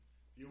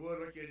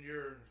look in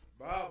your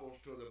Bibles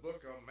to the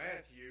book of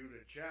Matthew to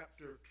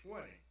chapter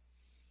 20.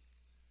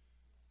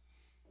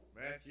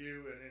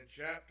 Matthew, and in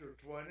chapter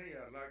 20,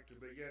 I'd like to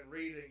begin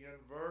reading in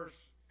verse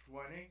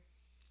 20 and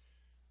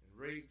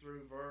read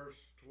through verse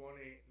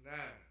 29.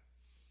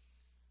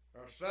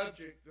 Our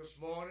subject this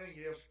morning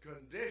is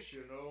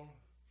Conditional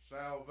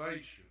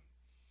Salvation.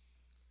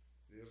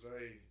 It is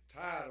a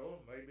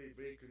title, maybe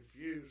be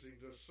confusing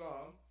to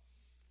some.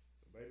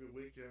 Maybe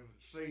we can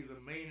see the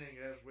meaning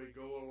as we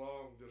go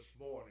along this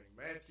morning.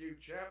 Matthew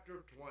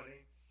chapter 20.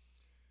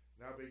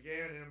 Now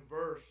begin in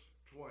verse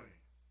 20.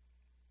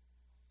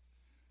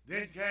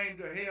 Then came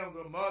to him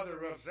the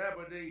mother of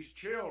Zebedee's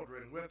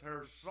children with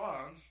her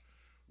sons,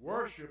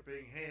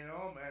 worshiping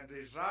him and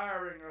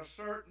desiring a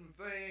certain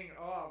thing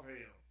of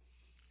him.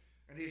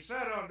 And he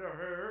said unto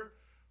her,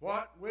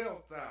 What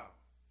wilt thou?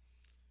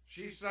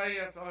 She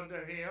saith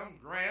unto him,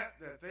 Grant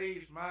that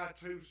these my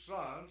two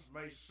sons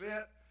may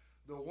sit,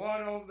 the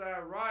one on thy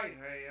right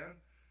hand,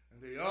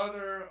 and the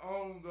other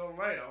on the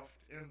left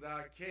in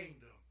thy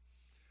kingdom.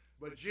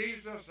 But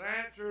Jesus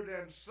answered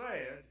and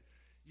said,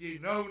 Ye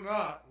know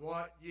not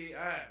what ye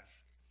ask.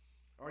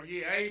 Are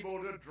ye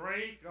able to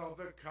drink of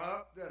the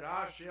cup that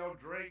I shall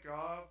drink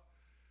of,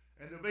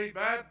 and to be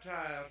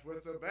baptized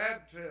with the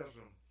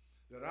baptism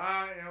that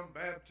I am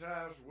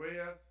baptized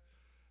with?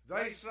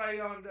 They say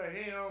unto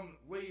him,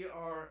 We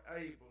are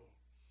able.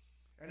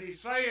 And he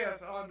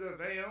saith unto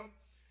them,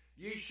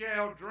 Ye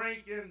shall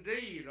drink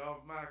indeed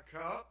of my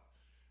cup,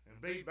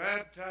 and be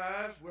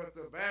baptized with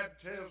the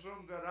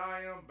baptism that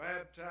I am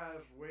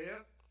baptized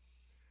with.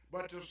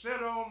 But to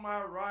sit on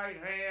my right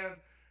hand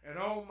and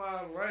on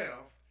my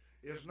left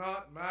is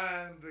not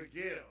mine to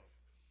give,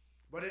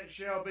 but it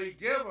shall be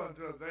given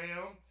to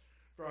them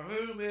for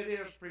whom it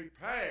is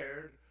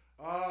prepared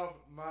of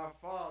my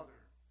Father.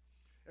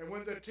 And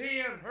when the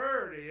 10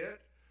 heard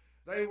it,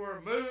 they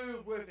were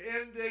moved with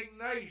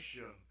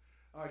indignation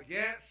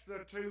against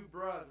the two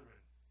brethren.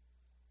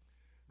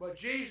 But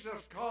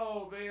Jesus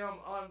called them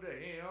unto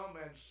him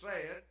and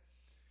said,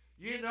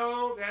 Ye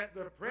know that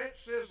the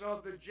princes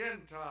of the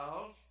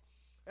Gentiles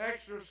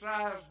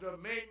exercise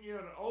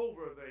dominion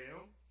over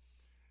them,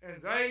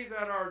 and they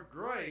that are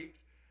great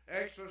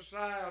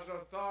exercise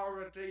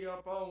authority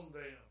upon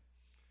them.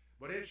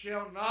 But it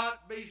shall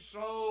not be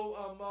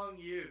so among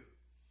you.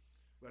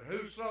 But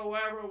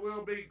whosoever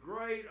will be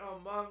great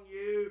among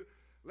you,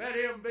 let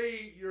him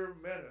be your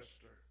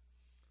minister.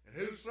 And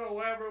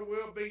whosoever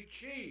will be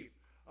chief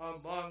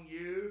among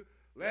you,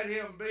 let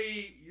him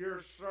be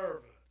your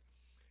servant.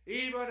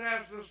 Even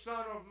as the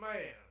Son of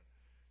Man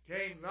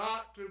came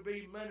not to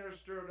be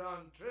ministered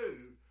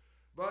unto,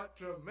 but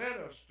to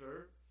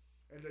minister,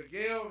 and to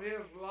give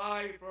his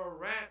life a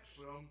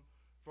ransom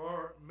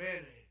for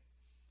many.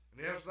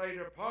 And as they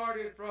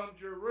departed from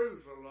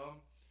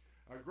Jerusalem,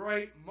 a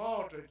great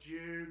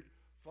multitude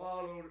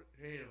followed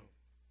him.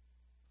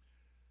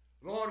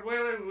 Lord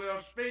willing,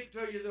 we'll speak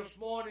to you this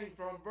morning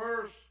from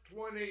verse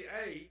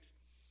 28.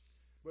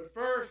 But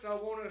first, I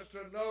want us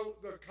to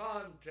note the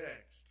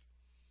context.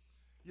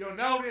 You'll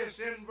notice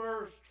in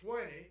verse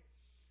 20,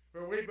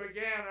 where we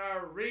began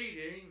our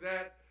reading,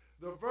 that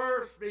the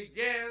verse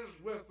begins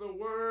with the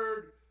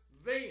word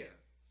then.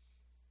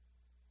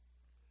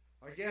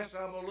 I guess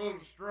I'm a little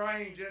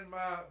strange in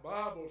my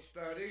Bible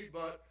study,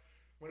 but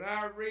when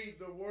I read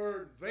the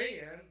word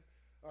then,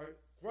 a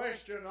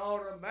question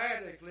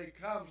automatically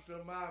comes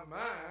to my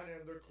mind,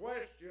 and the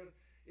question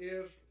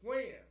is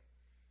when.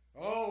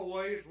 I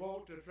always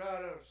want to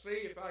try to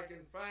see if I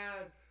can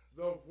find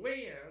the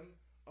when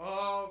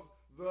of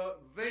the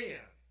then.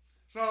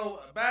 So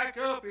back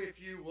up,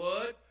 if you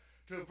would,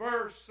 to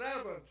verse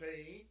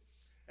 17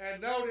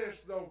 and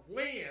notice the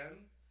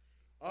when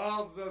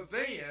of the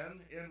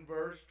then in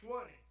verse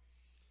 20.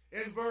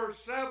 In verse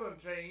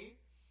 17,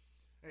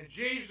 and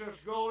Jesus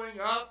going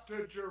up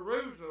to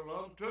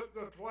Jerusalem took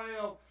the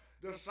 12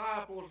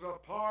 disciples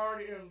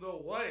apart in the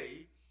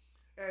way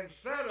and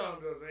said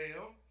unto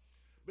them,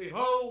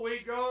 Behold, we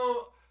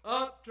go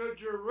up to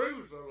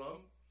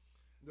Jerusalem.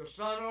 The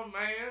Son of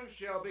Man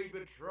shall be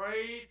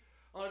betrayed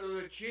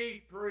unto the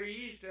chief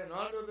priests and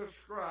unto the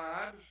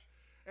scribes,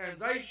 and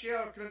they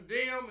shall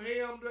condemn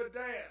him to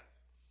death,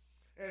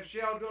 and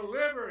shall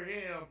deliver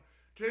him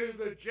to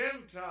the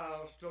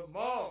Gentiles to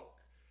mock,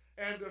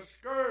 and to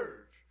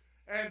scourge,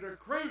 and to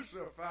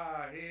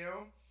crucify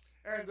him,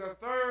 and the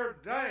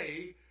third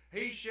day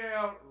he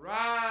shall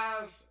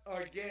rise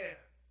again.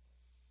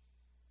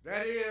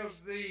 That is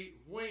the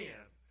when.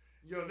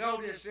 You'll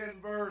notice in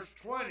verse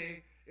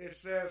 20 it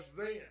says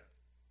then.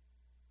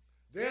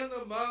 Then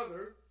the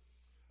mother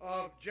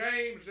of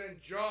James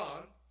and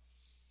John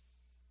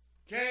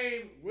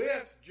came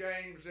with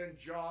James and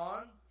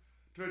John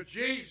to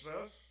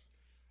Jesus,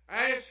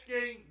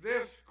 asking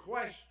this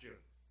question.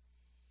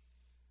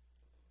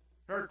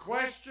 Her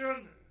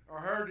question, or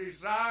her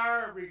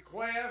desire,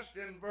 request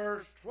in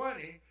verse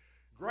 20,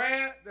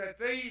 Grant that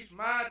these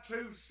my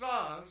two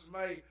sons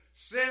may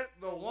sit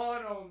the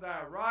one on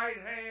thy right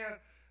hand,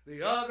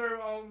 the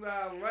other on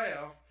thy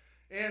left,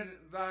 in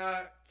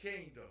thy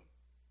kingdom.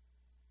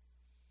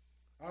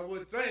 I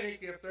would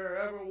think if there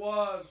ever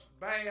was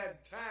bad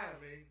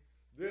timing,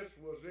 this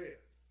was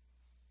it.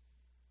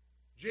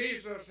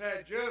 Jesus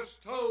had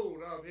just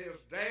told of his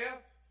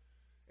death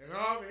and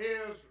of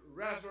his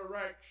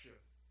resurrection.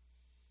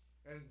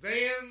 And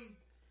then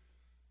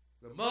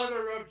the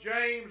mother of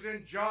James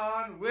and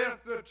John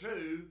with the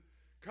two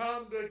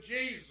come to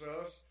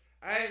Jesus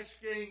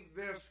asking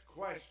this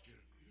question.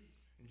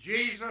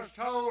 Jesus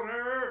told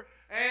her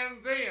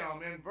and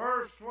them in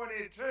verse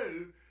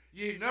 22,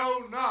 "Ye know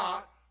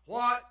not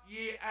what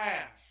ye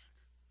ask."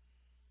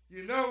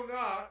 You know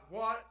not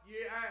what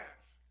ye ask.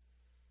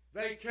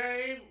 They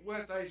came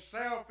with a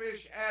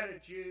selfish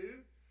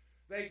attitude.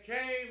 They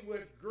came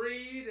with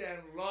greed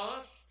and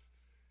lust.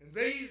 And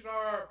these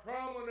are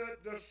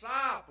prominent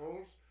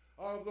disciples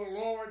of the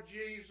Lord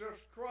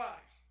Jesus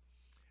Christ.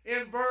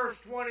 In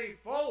verse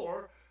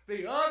 24,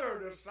 the other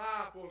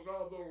disciples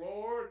of the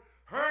Lord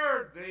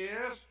heard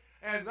this,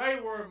 and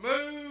they were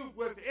moved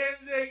with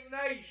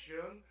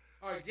indignation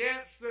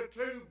against the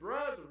two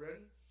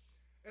brethren.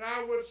 And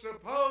I would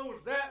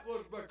suppose that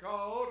was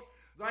because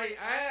they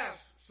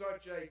asked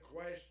such a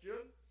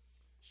question,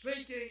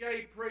 seeking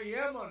a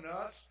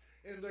preeminence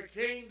in the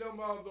kingdom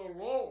of the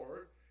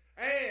Lord,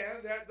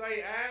 and that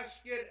they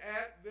asked it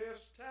at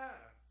this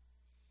time,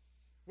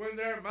 when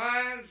their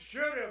minds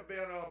should have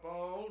been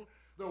upon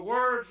the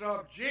words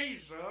of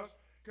Jesus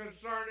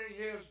concerning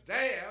his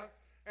death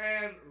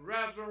and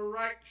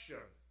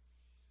resurrection.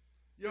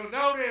 You'll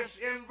notice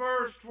in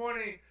verse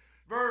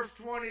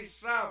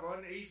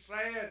 27, he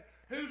said,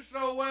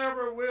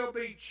 "Whosoever will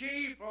be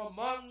chief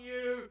among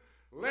you,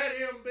 let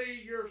him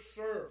be your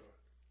servant."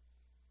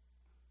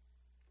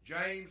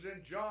 James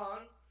and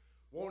John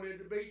wanted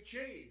to be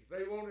chief.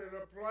 They wanted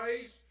a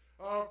place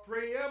of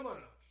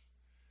preeminence.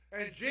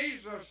 And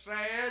Jesus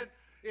said,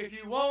 if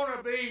you want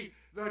to be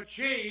the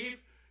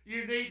chief,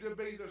 you need to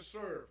be the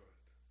servant.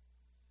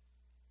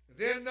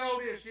 Then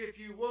notice, if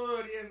you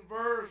would, in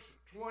verse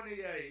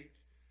 28,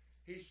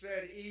 he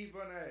said,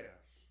 "Even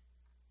as."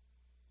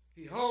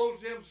 He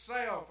holds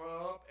himself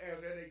up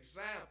as an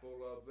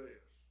example of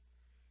this.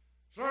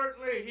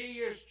 Certainly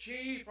he is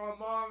chief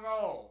among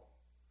all.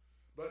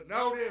 But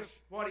notice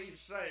what he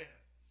said.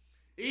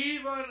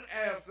 "Even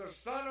as the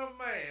Son of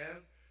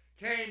Man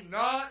came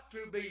not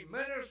to be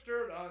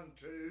ministered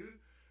unto,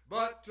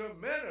 but to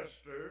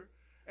minister,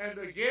 and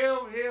to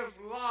give his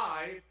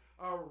life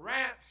a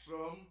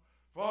ransom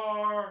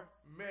for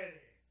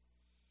many."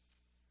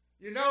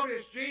 You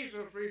notice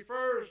Jesus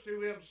refers to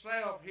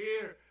himself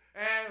here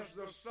as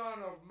the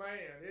Son of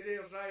Man. It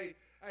is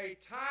a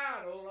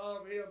title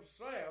of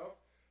himself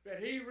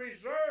that he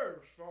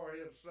reserves for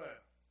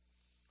himself.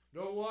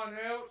 No one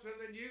else in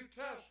the New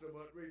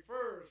Testament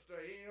refers to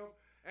him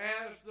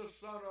as the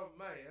Son of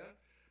Man,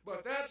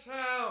 but that's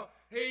how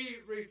he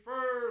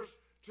refers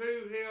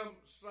to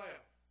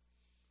himself.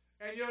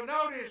 And you'll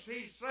notice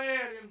he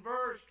said in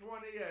verse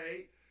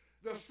 28,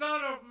 the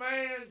Son of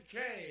Man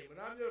came. And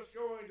I'm just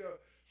going to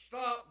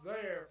stop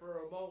there for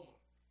a moment.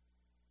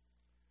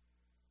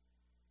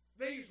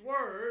 These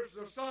words,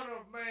 the Son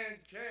of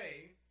Man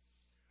came,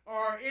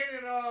 are in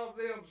and of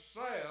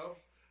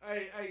themselves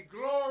a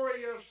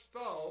glorious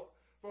thought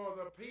for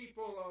the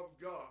people of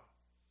God.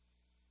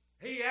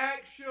 He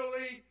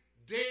actually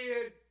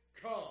did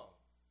come.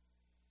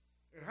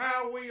 And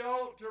how we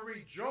ought to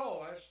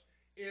rejoice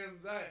in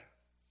that.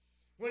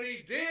 When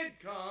he did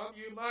come,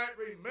 you might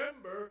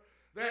remember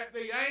that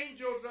the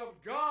angels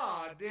of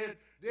God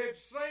did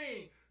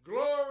sing,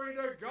 "Glory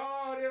to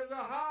God in the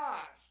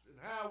highest," and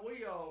how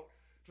we ought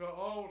to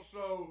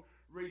also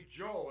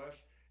rejoice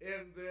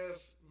in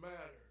this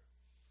matter.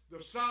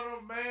 The Son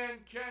of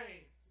Man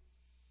came.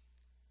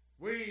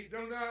 We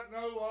do not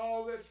know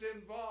all that's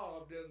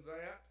involved in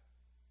that.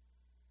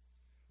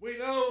 We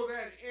know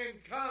that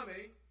in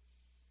coming,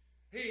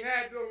 he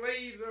had to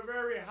leave the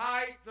very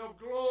height of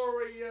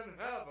glory in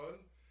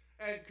heaven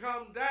and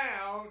come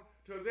down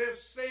to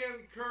this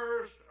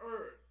sin-cursed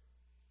earth.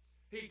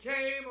 He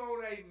came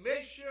on a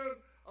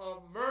mission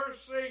of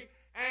mercy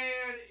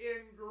and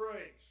in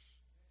grace.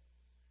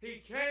 He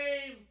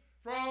came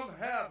from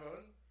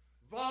heaven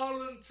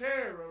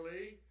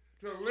voluntarily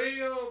to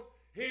live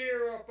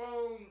here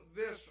upon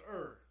this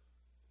earth.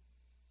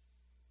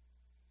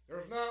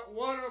 There's not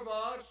one of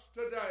us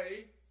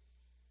today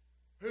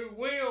who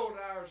willed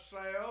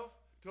ourselves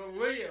to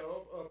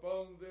live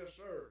upon this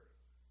earth.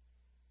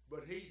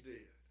 But he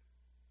did.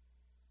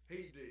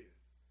 He did.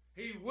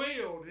 He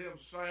willed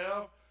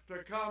himself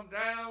to come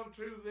down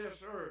to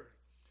this earth.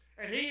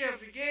 And he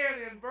is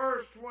again in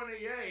verse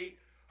 28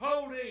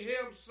 holding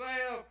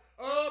himself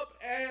up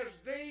as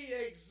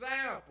the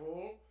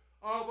example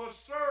of a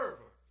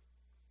servant.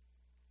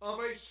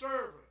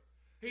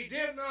 He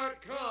did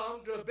not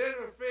come to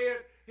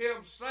benefit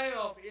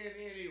himself in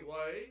any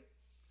way,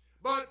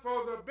 but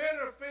for the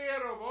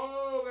benefit of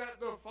all that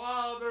the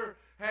Father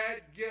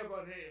had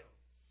given him.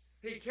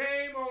 He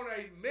came on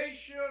a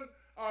mission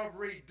of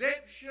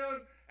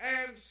redemption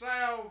and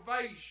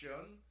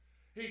salvation.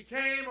 He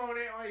came on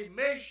a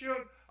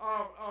mission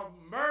of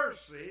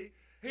mercy,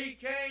 He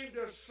came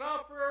to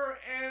suffer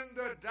and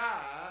to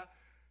die,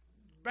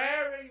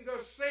 bearing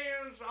the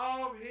sins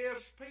of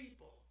his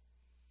people.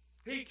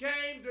 He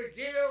came to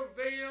give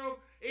them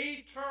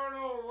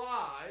eternal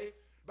life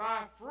by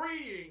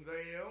freeing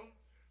them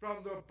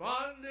from the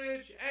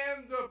bondage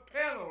and the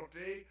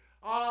penalty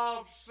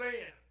of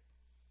sin.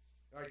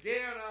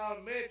 Again,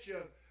 I'll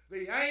mention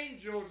the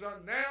angels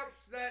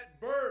announced that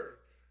birth.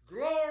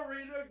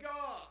 Glory to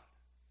God.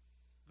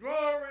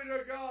 Glory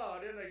to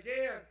God. And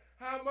again,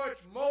 how much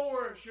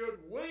more should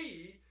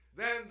we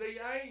than the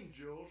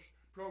angels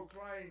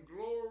proclaim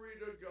glory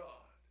to God?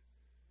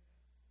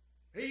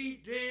 He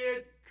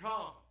did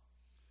come.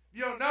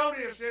 You'll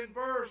notice in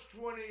verse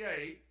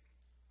 28,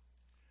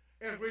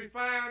 as we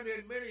find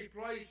in many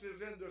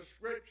places in the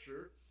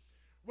Scripture,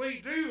 we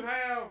do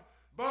have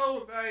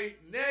both a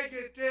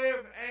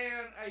negative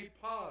and a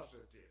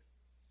positive.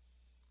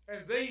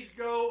 And these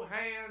go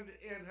hand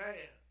in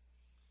hand.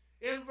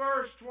 In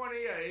verse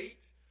 28,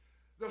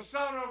 the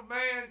Son of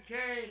Man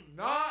came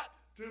not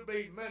to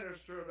be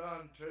ministered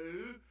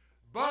unto,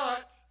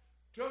 but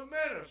to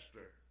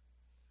minister,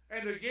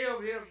 and to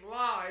give his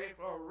life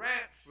a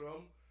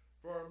ransom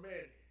for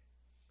many.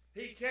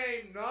 He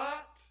came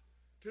not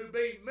to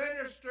be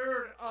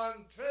ministered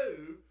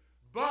unto,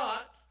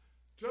 but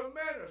to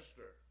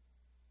minister.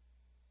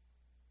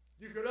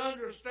 You could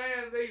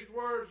understand these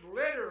words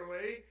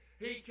literally.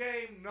 He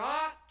came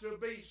not to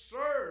be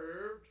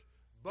served,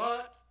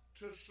 but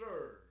to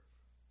serve.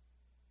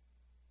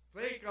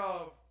 Think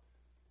of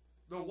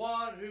the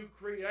one who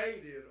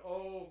created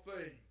all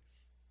things.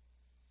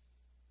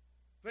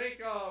 Think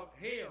of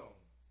him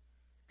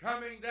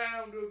coming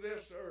down to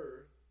this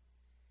earth,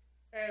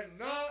 and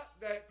not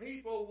that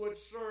people would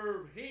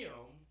serve him,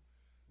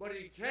 but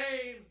he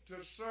came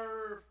to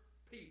serve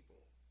people.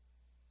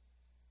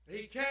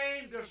 He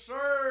came to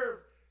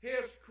serve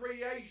his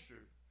creation.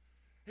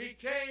 He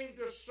came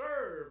to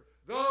serve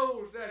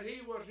those that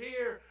he was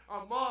here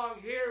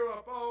among here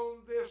upon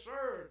this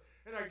earth.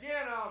 And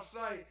again I'll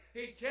say,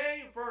 he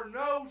came for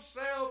no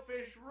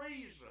selfish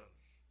reasons,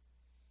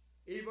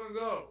 even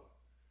though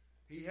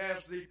he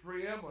has the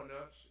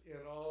preeminence in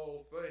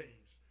all things.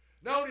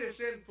 Notice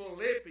in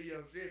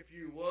Philippians, if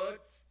you would,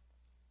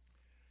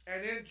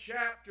 and in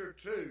chapter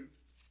 2,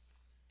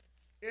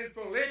 in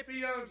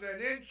Philippians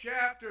and in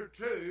chapter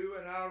 2,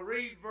 and I'll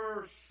read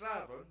verse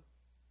 7,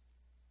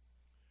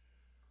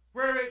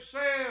 where it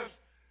says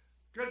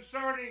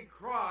concerning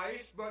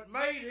Christ, but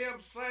made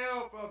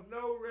himself of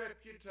no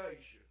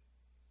reputation.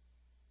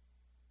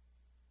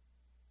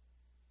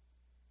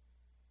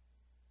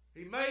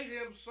 He made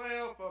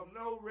himself of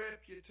no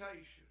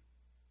reputation.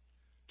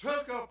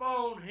 Took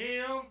upon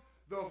him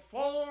the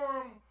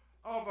form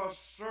of a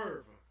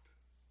servant,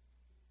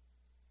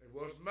 and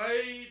was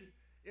made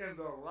in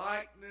the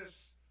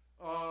likeness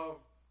of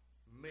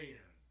men.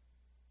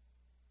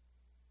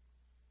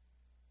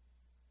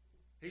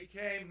 He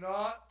came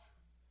not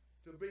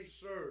to be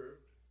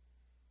served,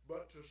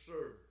 but to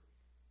serve.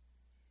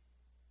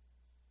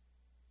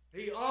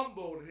 He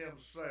humbled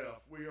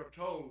himself, we are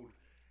told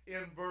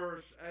in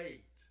verse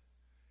 8.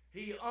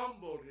 He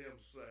humbled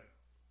himself.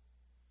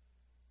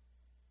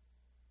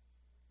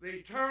 The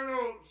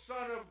eternal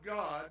Son of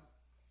God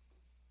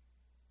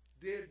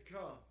did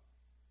come.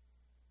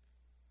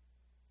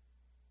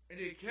 And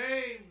he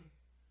came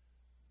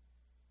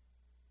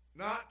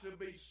not to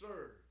be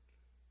served.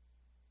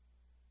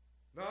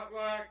 Not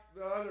like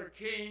the other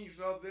kings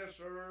of this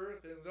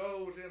earth and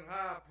those in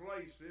high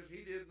places.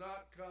 He did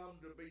not come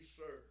to be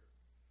served.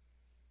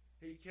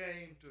 He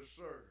came to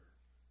serve.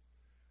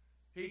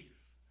 He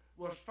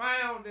was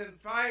found in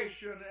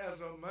fashion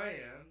as a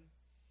man,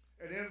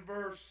 and in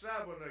verse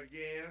 7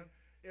 again,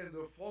 in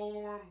the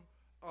form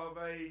of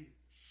a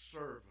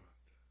servant.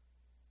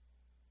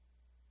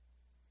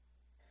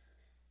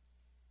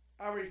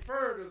 I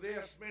refer to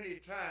this many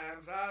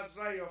times,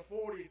 Isaiah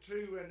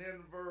 42 and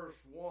in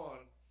verse 1,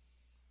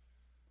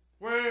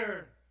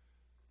 where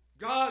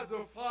God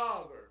the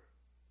Father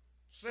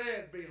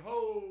said,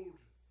 "Behold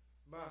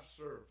my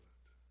servant.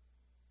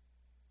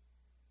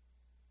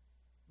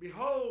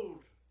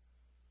 Behold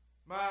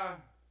my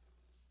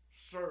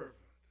servant."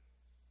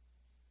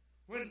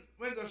 When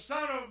the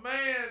Son of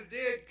Man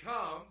did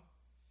come,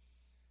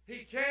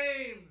 he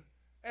came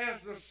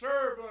as the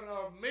servant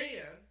of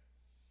men,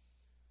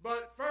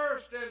 but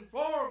first and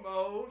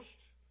foremost,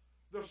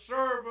 the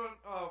servant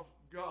of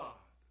God.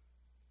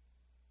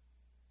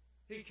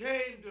 He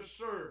came to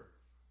serve.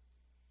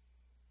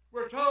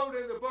 We're told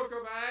in the book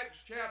of Acts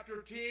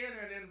chapter 10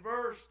 and in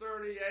verse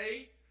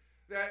 38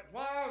 that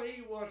while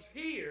he was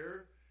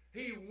here,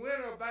 he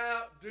went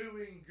about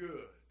doing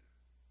good.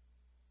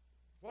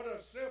 What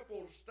a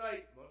simple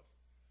statement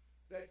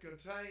that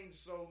contains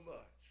so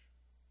much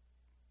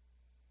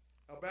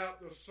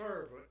about the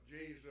servant,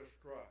 Jesus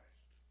Christ.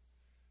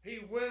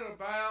 He went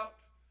about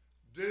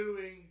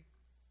doing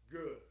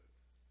good.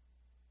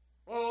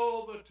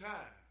 All the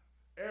time,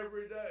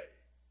 every day.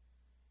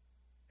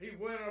 He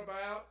went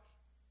about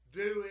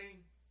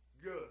doing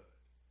good.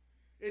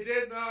 It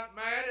did not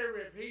matter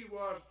if he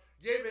was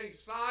giving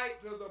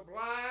sight to the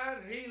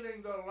blind,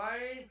 healing the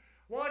lame,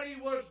 what he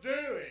was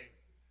doing,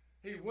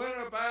 he went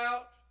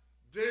about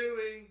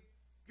doing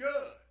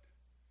good.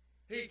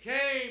 He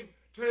came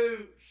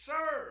to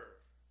serve.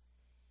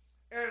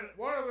 And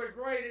one of the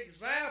great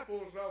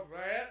examples of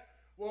that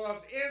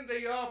was in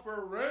the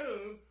upper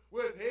room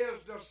with his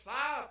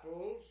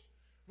disciples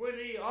when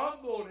he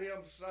humbled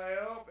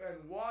himself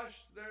and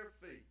washed their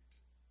feet.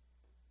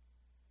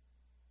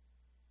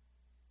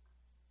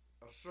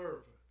 A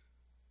servant.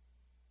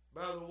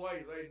 By the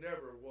way, they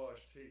never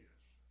washed his.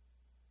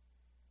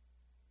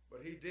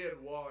 But he did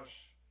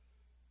wash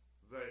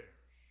theirs.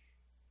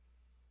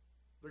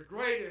 The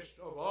greatest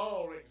of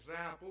all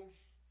examples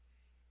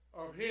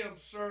of him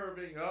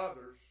serving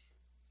others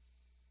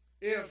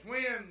is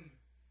when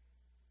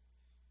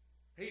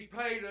he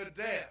paid a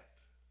debt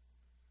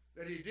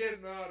that he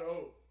did not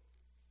owe.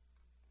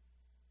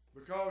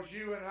 Because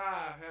you and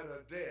I had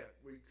a debt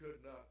we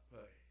could not pay.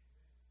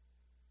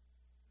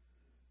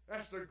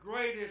 That's the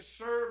greatest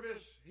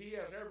service he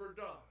has ever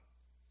done.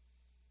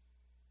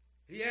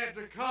 He had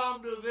to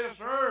come to this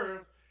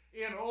earth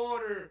in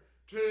order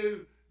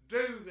to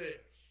do this.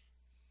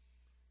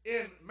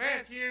 In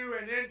Matthew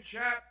and in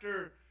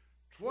chapter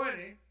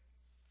 20,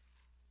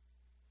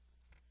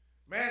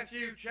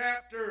 Matthew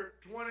chapter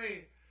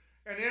 20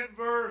 and in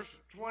verse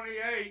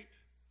 28,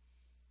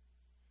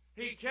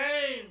 he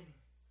came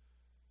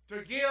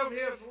to give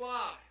his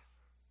life.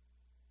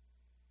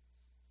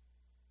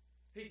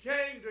 He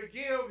came to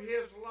give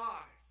his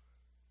life,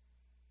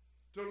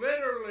 to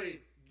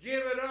literally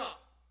give it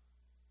up,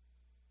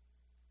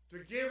 to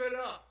give it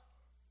up.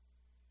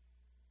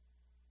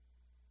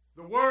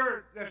 The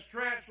word that's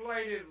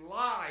translated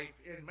life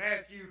in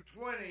Matthew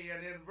 20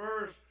 and in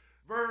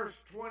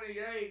verse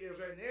 28 is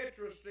an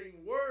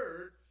interesting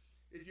word.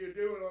 If you're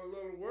doing a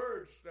little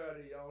word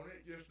study on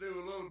it, just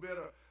do a little bit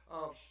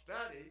of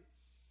study.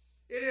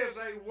 It is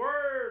a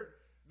word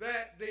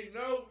that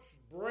denotes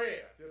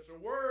breath. It's a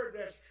word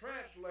that's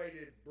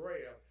translated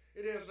breath.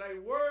 It is a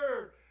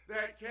word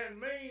that can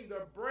mean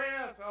the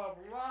breath of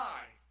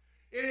life.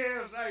 It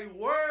is a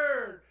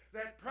word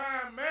that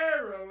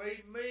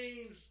primarily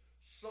means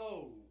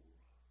soul.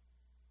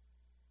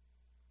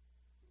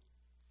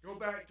 Go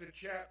back to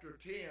chapter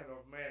 10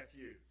 of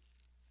Matthew.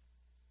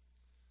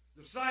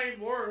 The same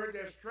word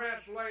that's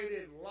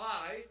translated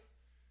life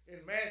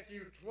in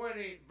Matthew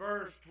 20,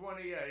 verse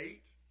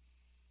 28.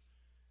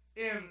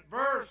 In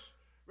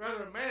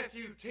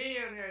Matthew 10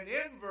 and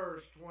in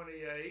verse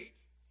 28,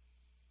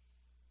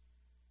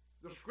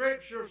 the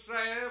scripture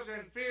says,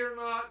 "And fear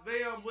not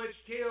them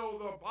which kill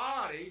the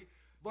body,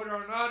 but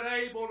are not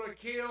able to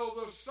kill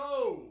the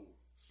soul."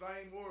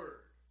 Same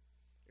word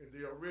in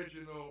the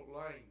original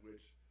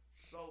language,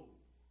 soul.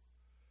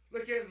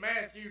 Look in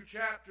Matthew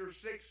chapter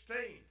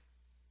 16.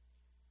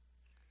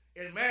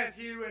 In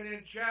Matthew and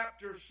in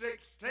chapter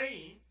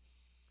 16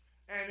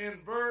 and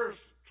in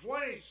verse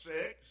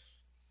 26,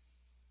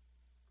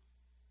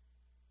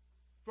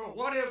 "For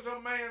what is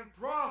a man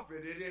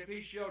profited if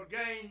he shall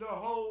gain the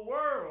whole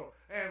world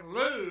and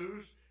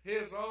lose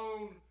his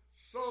own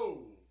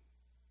soul?"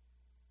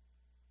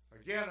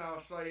 Again, I'll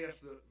say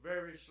it's the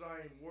very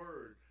same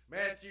word.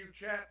 Matthew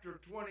chapter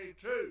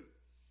 22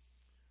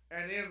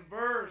 and in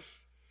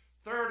verse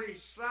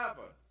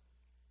 37.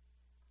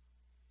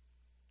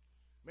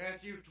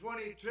 Matthew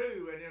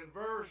 22 and in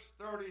verse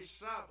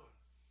 37.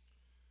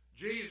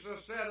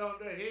 Jesus said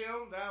unto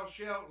him, "Thou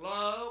shalt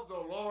love the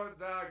Lord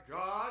thy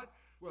God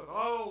with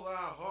all thy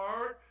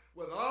heart,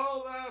 with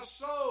all thy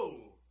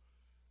soul,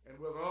 and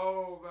with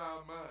all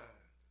thy mind."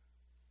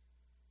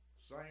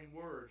 Same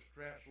words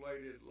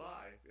translated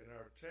life in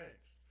our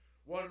text.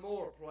 One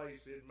more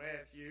place in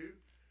Matthew.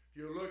 If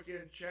you look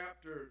in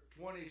chapter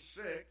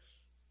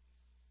 26,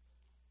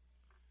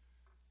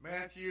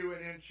 Matthew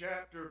and in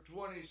chapter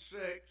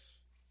 26,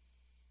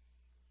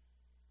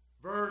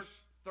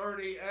 verse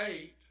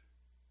 38,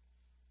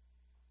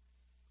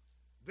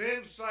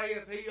 "Then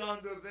saith he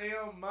unto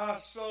them, My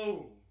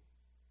soul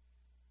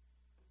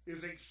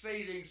is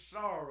exceeding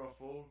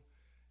sorrowful,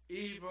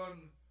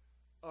 even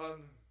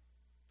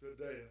unto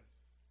death."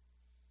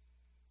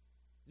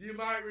 You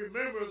might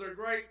remember the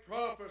great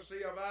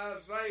prophecy of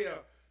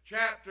Isaiah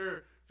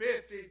chapter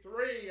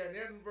 53 and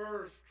in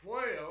verse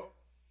 12,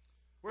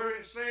 where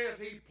it says,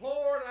 "He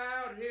poured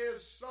out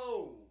his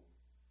soul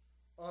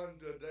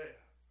unto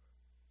death."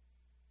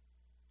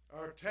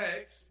 Our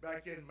text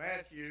back in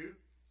Matthew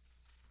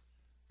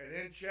and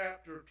in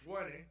chapter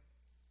 20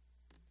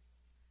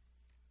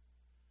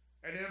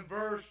 and in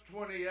verse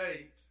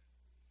 28,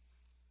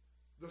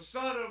 "The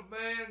Son of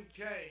Man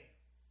came,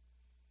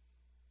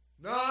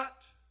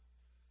 not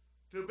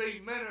to be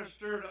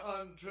ministered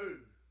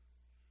unto,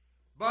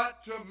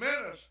 but to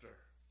minister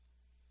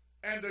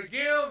and to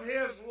give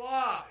his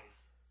life."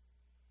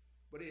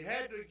 But he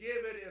had to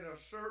give it in a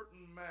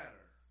certain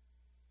manner.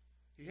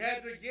 He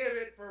had to give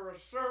it for a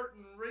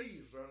certain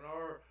reason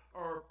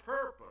or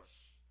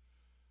purpose.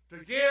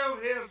 To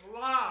give his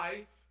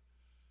life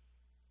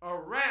a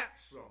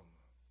ransom.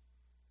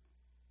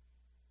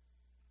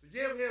 To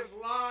give his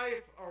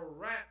life a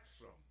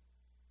ransom.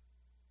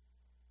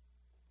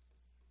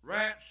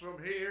 ransom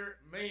here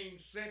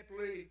means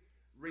simply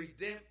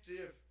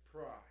redemptive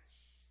price.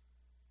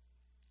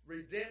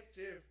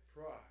 Redemptive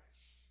price.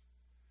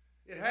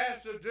 It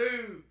has to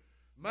do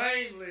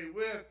mainly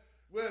with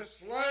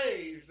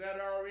slaves that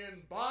are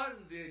in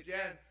bondage,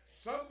 and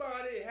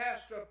somebody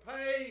has to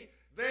pay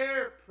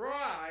their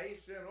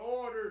price in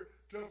order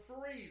to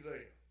free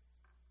them.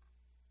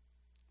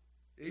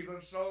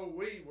 Even so,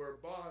 we were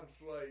bond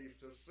slaves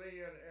to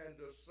sin and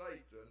to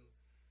Satan.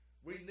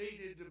 We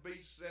needed to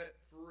be set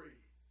free.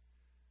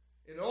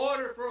 In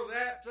order for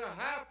that to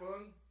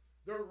happen,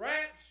 the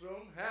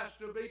ransom has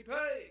to be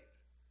paid.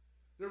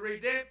 The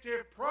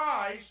redemptive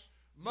price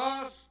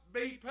must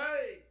be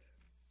paid.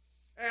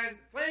 And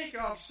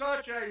think of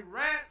such a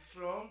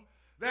ransom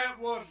that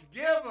was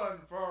given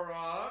for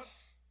us,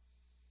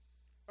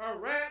 a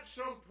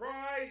ransom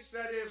price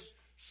that is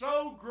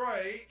so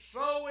great,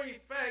 so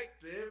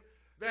effective,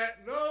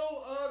 that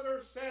no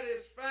other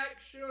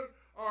satisfaction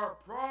or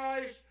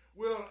price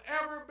will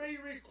ever be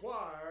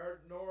required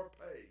nor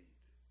paid.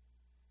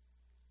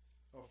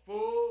 A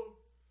full,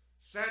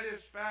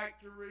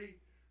 satisfactory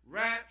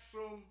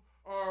ransom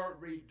or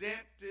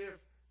redemptive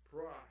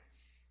price.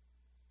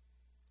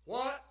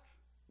 What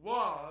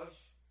was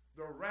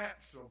the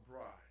ransom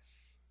price?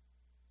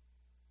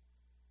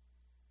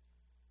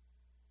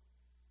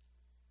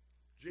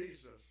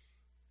 Jesus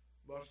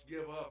must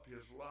give up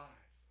his life.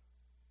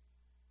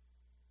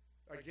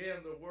 Again,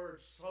 the word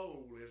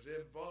soul is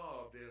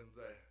involved in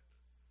that.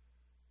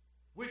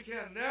 We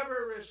can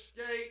never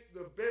escape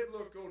the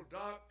biblical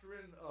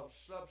doctrine of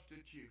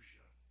substitution.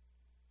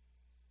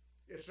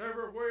 It's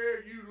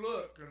everywhere you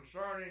look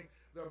concerning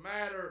the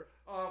matter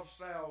of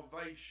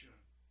salvation.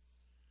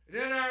 And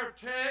in our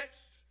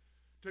text,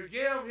 to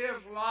give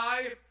his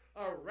life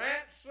a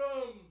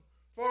ransom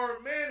for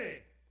many.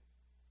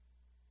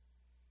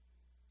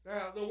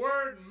 Now, the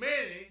word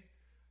many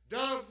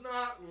does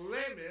not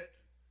limit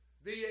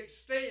the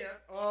extent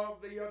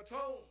of the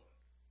atonement.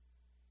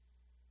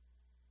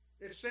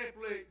 It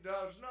simply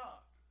does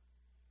not.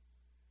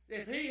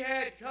 If he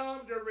had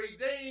come to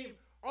redeem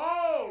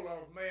all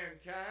of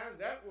mankind,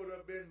 that would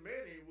have been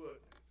many, wouldn't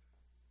it?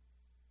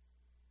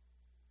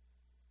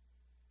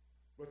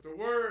 But the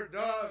word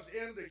does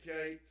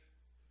indicate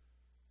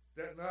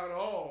that not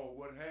all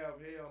would have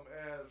him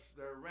as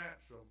their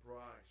ransom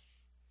price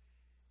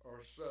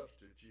or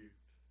substitute.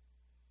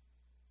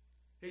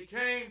 He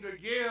came to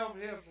give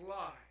his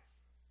life,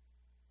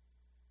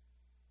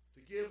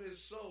 to give his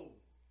soul.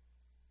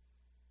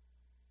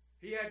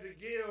 He had to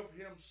give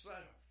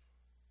himself.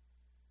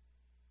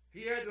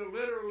 He had to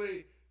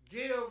literally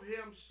give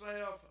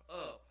himself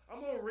up.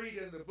 I'm going to read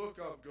in the book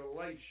of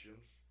Galatians.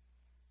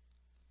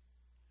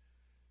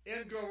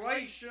 In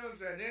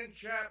Galatians and in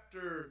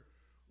chapter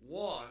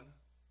 1,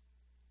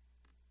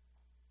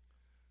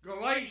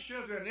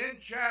 Galatians and in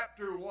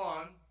chapter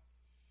 1,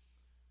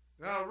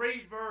 now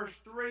read verse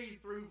 3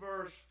 through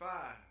verse 5.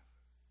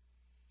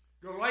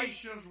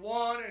 Galatians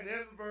 1 and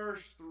in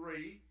verse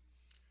 3,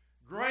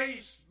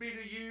 grace be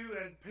to you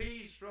and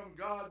peace from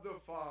God the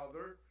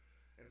Father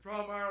and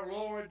from our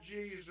Lord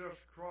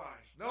Jesus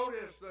Christ.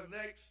 Notice the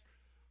next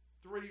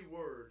three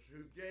words,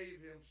 who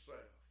gave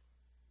himself.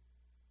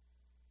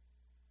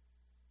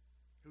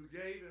 Who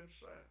gave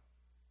himself.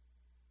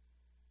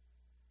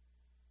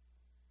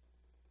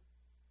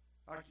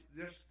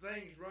 This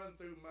thing's run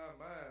through my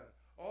mind.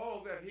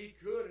 All that he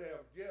could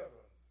have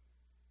given,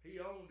 he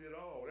owned it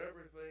all.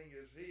 Everything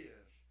is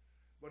his.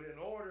 But in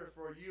order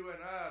for you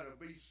and I to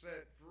be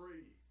set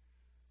free,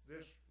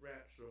 this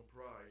ransom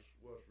price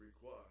was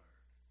required.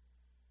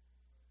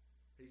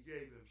 He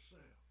gave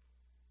himself.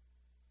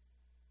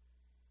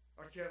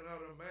 I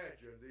cannot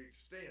imagine the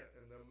extent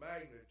and the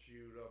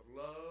magnitude of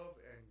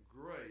love and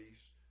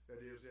grace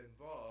that is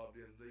involved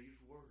in these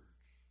words.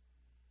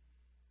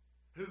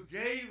 Who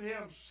gave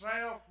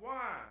himself,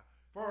 why?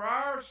 For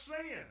our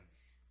sins.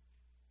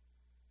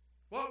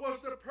 What was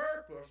the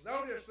purpose?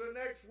 Notice the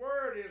next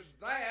word is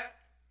that,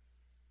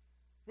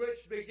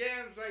 which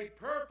begins a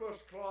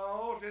purpose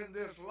clause in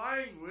this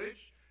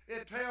language.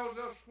 It tells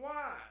us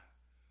why.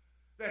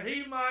 That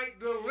he might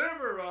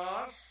deliver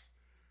us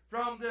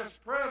from this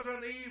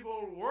present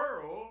evil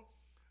world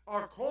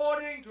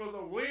according to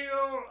the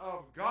will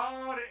of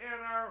God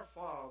and our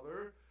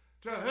Father,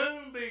 to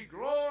whom be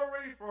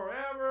glory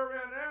forever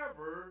and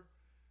ever.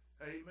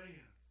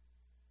 Amen.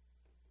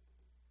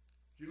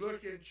 If you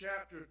look in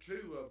chapter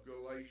 2 of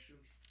Galatians,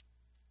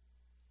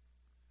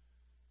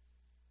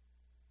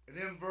 and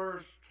in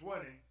verse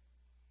 20,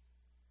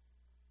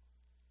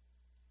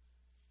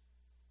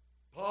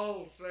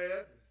 Paul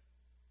said,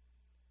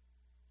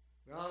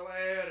 and I'll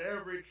add,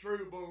 every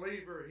true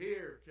believer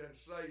here can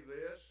say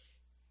this,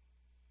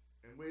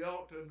 and we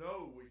ought to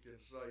know we can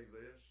say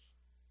this.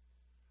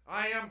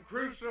 I am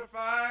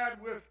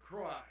crucified with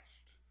Christ,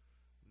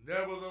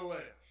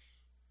 nevertheless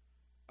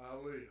I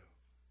live.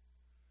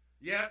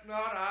 Yet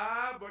not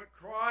I, but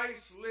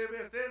Christ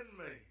liveth in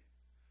me.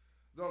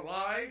 The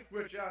life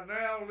which I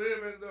now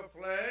live in the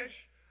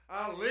flesh,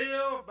 I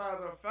live by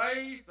the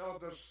faith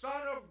of the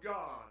Son of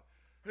God,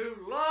 who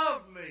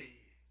loved me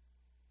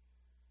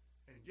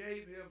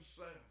gave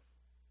himself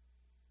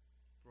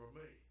for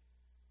me.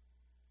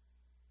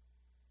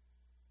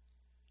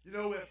 You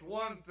know, it's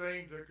one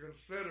thing to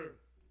consider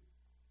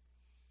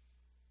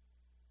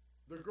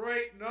the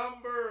great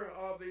number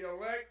of the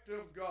elect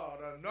of God,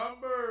 a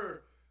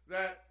number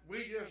that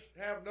we just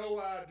have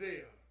no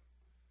idea,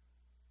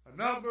 a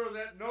number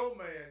that no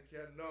man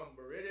can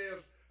number. It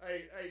is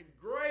a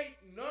great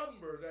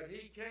number that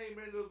he came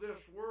into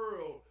this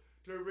world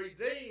to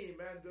redeem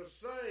and to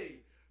save.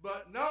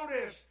 But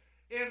notice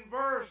in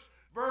verse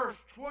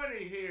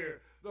 20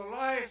 here, the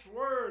last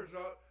words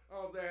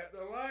of that,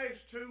 the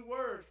last two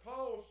words,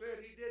 Paul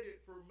said he did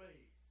it for me.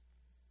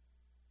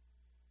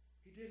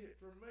 He did it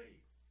for me.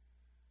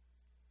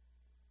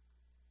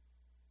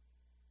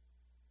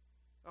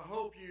 I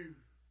hope you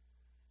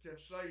can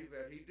say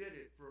that he did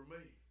it for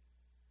me.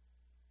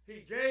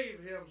 He gave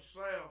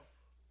himself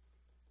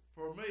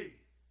for me.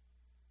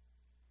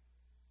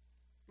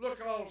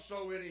 Look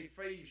also in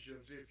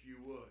Ephesians, if you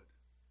would.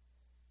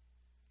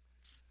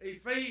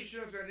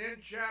 Ephesians, and in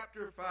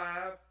chapter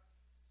 5,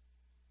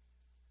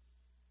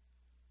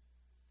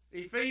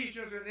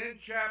 Ephesians, and in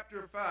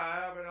chapter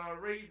 5, and I'll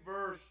read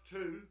verse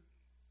 2.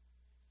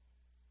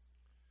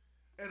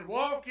 And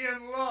walk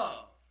in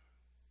love,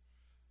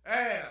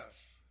 as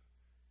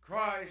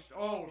Christ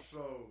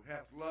also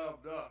hath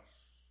loved us,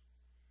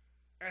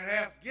 and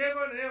hath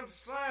given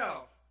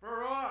himself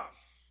for us,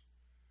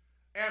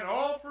 an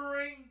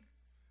offering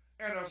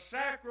and a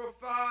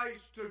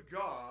sacrifice to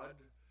God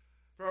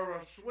for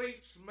a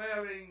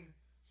sweet-smelling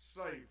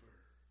savor.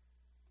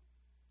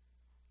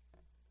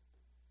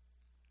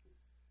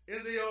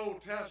 In the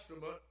Old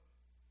Testament,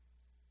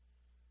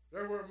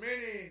 there were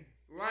many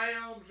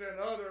lambs and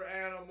other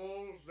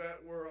animals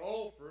that were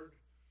offered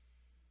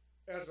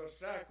as a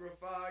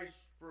sacrifice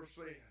for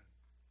sin.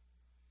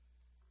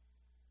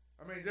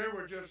 I mean, there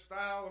were just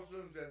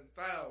thousands and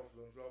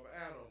thousands of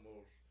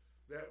animals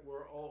that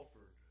were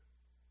offered.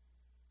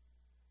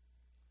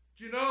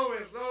 Do you know,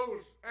 as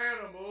those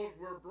animals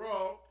were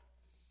brought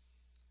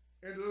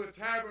into the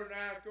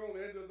tabernacle,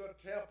 into the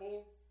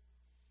temple,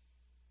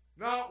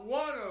 not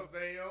one of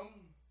them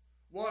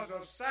was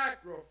a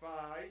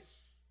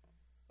sacrifice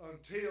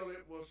until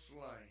it was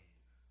slain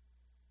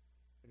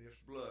and its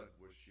blood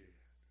was shed.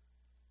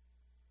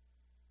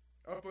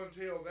 Up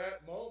until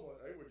that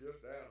moment, they were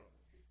just animals.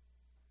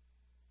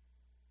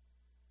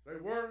 They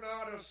were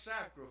not a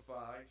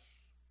sacrifice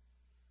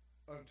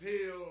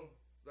until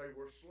they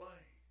were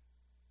slain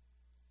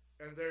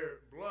and their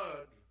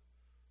blood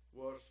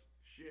was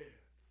shed.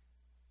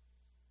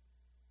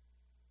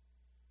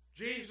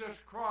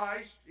 Jesus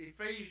Christ,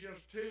 Ephesians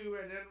 2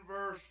 and in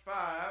verse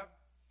 5,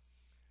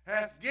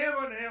 hath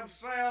given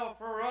himself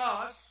for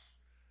us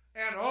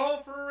an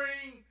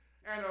offering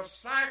and a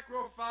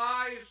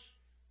sacrifice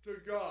to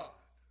God.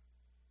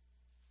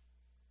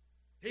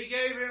 He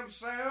gave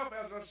himself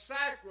as a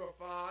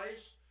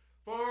sacrifice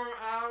for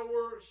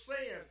our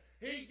sins.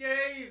 He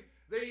gave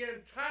the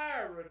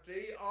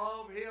entirety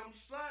of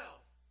himself.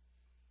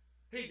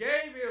 He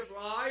gave his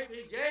life,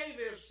 he gave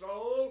his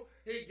soul,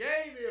 he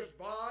gave his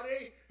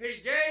body,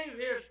 he gave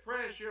his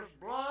precious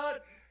blood,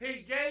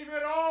 he gave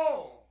it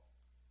all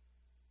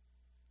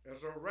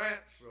as a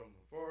ransom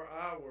for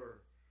our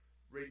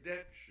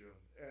redemption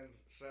and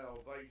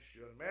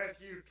salvation.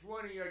 Matthew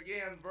 20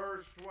 again,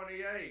 verse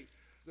 28.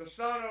 The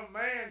Son of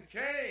Man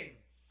came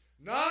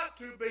not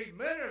to be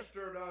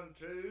ministered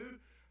unto,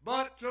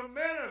 but to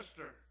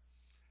minister,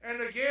 and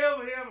to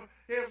give him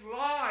his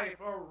life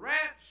a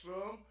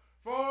ransom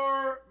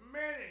for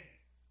many.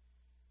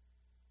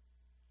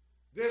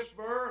 This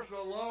verse,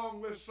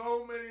 along with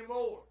so many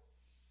more,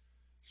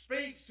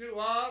 speaks to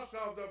us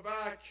of the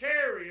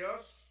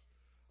vicarious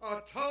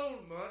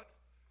atonement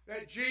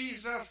that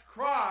Jesus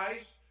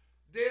Christ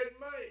did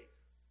make.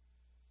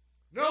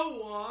 No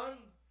one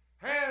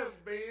has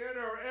been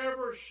or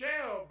ever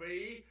shall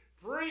be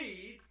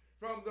freed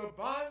from the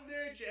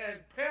bondage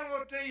and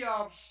penalty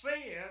of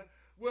sin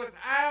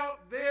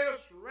without this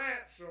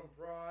ransom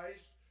price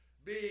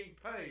being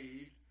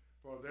paid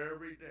for their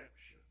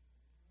redemption.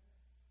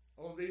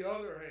 On the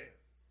other hand,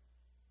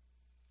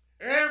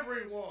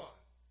 everyone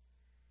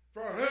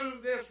for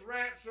whom this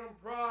ransom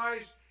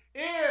price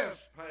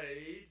is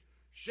paid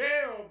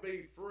shall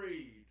be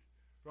freed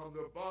from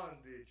the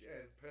bondage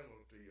and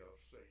penalty of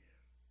sin.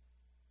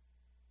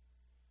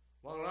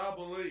 While I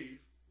believe,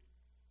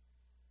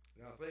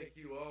 and I think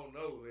you all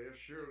know this,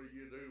 surely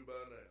you do by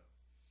now.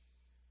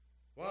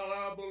 While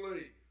I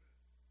believe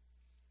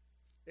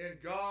in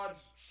God's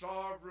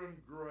sovereign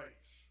grace,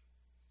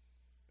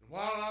 and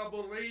while I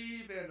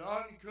believe in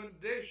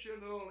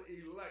unconditional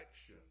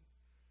election,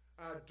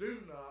 I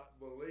do not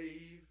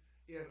believe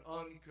in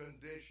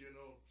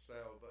unconditional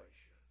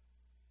salvation.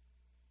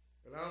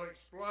 And I'll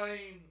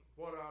explain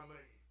what I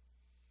mean.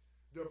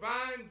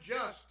 Divine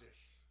justice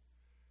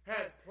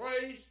had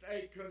placed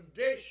a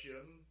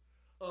condition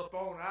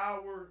upon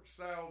our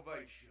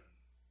salvation.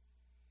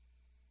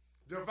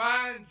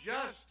 Divine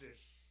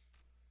justice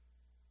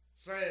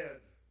said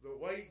the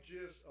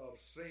wages of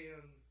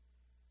sin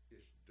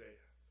is death.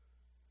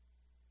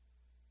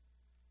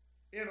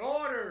 in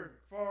order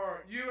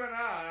for you and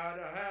I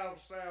to have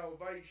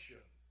salvation,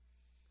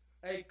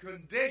 a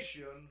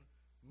condition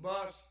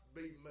must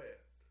be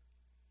met.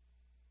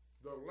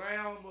 The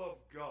Lamb of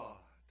God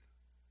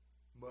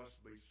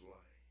must be slain.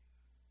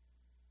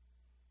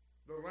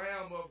 The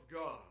Lamb of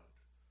God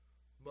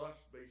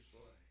must be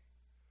slain.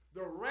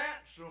 The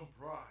ransom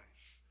price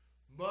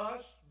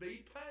must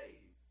be paid.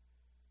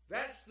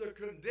 That's the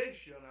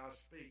condition I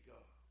speak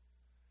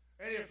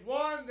of. And it's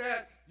one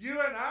that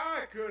you and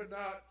I could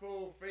not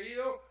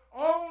fulfill.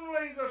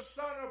 Only the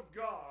Son of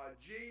God,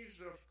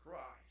 Jesus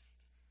Christ,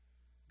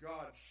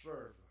 God's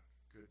servant,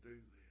 could do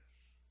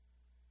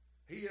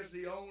this. He is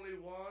the only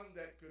one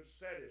that could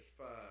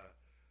satisfy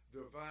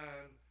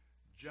divine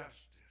justice.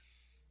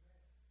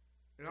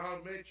 And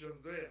I'll mention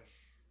this.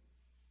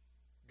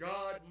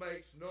 God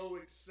makes no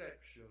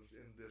exceptions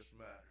in this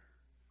matter.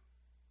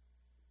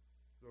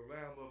 The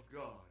Lamb of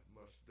God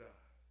must die.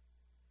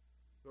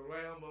 The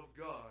Lamb of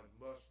God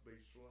must be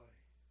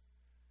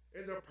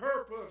slain. In the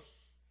purpose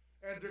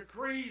and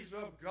decrees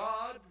of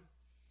God,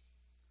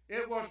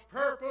 it was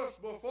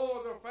purposed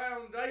before the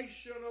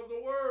foundation of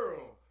the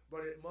world,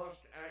 but it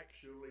must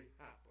actually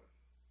happen.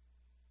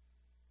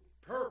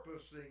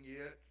 Purposing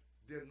it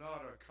did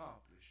not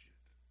accomplish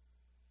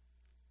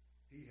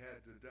it. He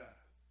had to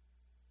die.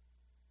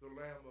 The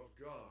Lamb of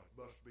God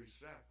must be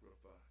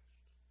sacrificed.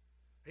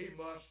 He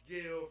must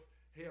give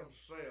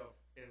himself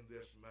in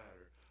this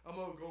matter. I'm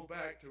going to go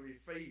back to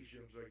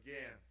Ephesians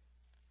again.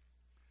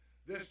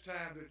 This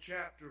time to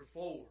chapter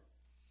 4.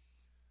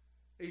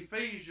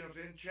 Ephesians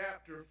in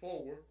chapter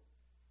 4.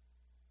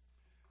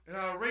 And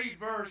I'll read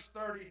verse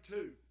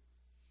 32.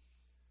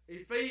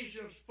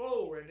 Ephesians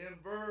 4 and in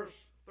verse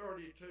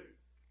 32.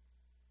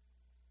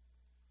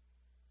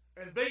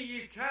 And be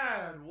ye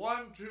kind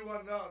one to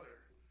another,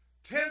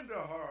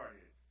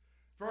 tenderhearted,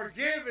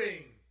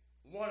 forgiving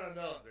one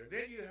another.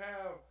 Then you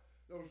have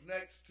those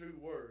next two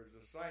words,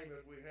 the same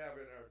as we have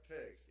in our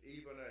text,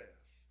 even as.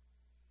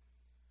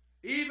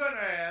 Even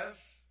as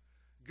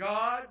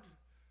God,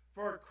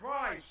 for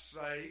Christ's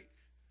sake,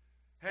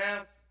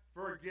 hath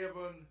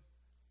forgiven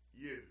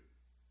you.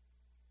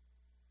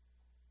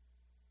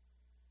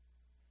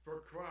 For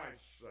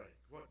Christ's sake.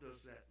 What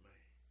does that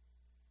mean?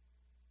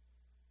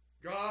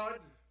 God,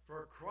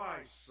 for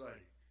Christ's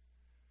sake,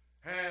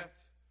 hath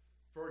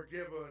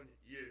forgiven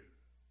you.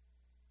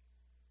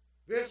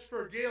 This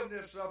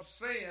forgiveness of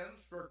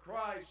sins for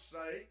Christ's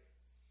sake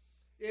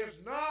is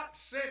not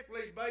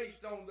simply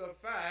based on the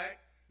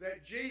fact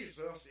that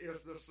Jesus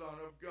is the Son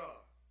of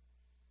God.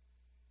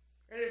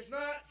 And it's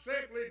not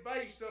simply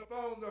based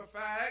upon the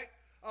fact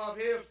of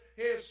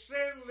his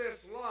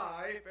sinless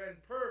life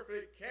and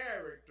perfect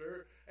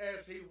character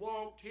as he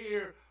walked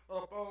here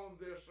upon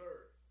this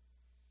earth.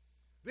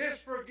 This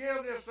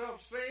forgiveness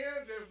of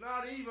sins is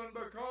not even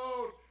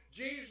because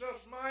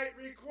Jesus might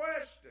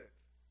request it.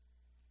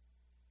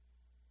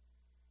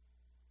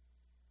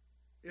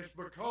 It's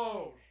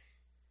because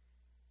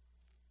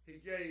he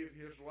gave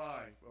his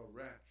life a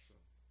ransom.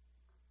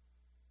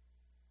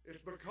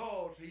 It's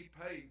because he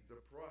paid the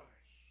price.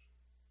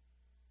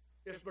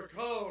 It's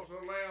because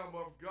the Lamb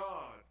of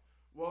God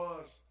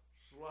was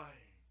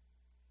slain.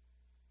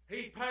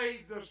 He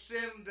paid the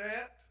sin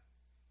debt,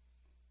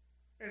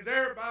 and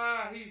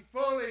thereby he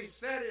fully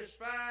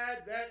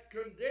satisfied that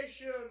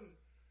condition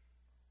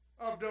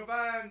of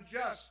divine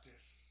justice.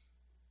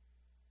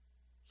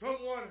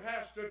 Someone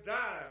has to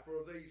die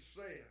for these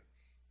sins.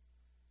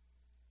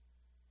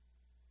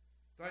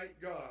 Thank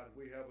God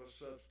we have a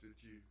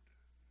substitute.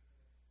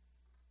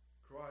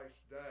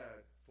 Christ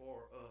died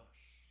for us.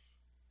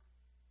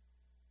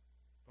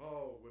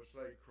 Paul would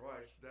say,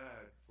 Christ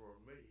died for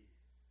me.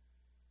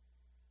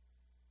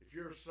 If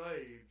you're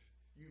saved,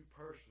 you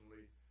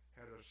personally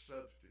had a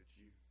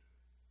substitute.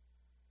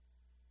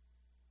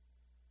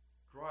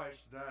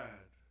 Christ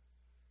died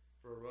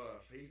for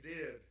us. He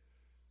did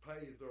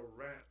pay the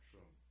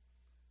ransom.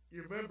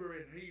 You remember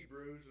in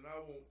Hebrews, and I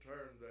won't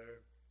turn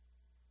there,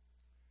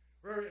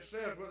 where it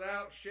says,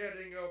 without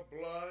shedding of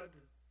blood,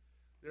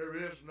 there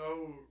is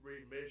no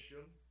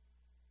remission.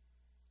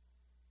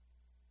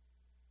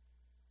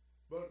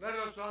 But let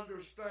us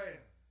understand,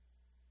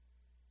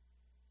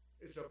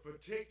 it's a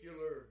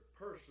particular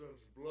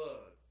person's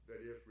blood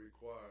that is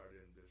required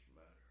in this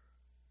matter.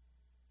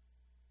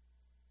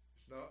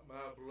 It's not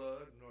my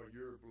blood nor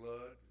your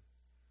blood.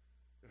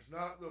 It's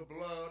not the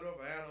blood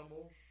of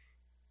animals.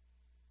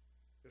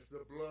 It's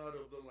the blood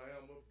of the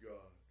Lamb of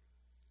God.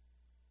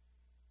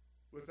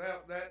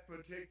 Without that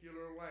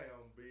particular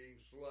lamb being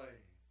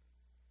slain,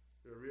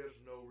 there is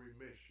no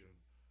remission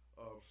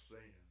of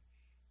sins.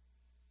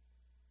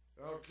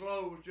 I'll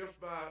close just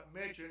by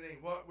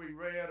mentioning what we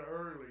read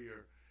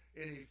earlier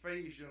in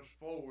Ephesians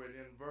 4 and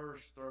in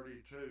verse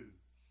 32.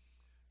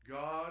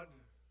 God,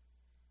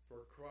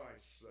 for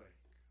Christ's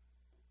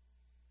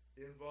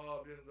sake,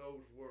 involved in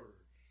those words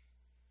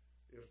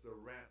is the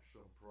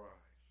ransom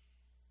price,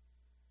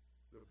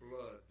 the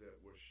blood that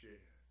was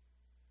shed.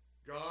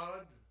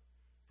 God,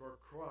 for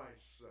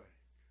Christ's sake,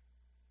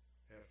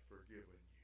 hath forgiven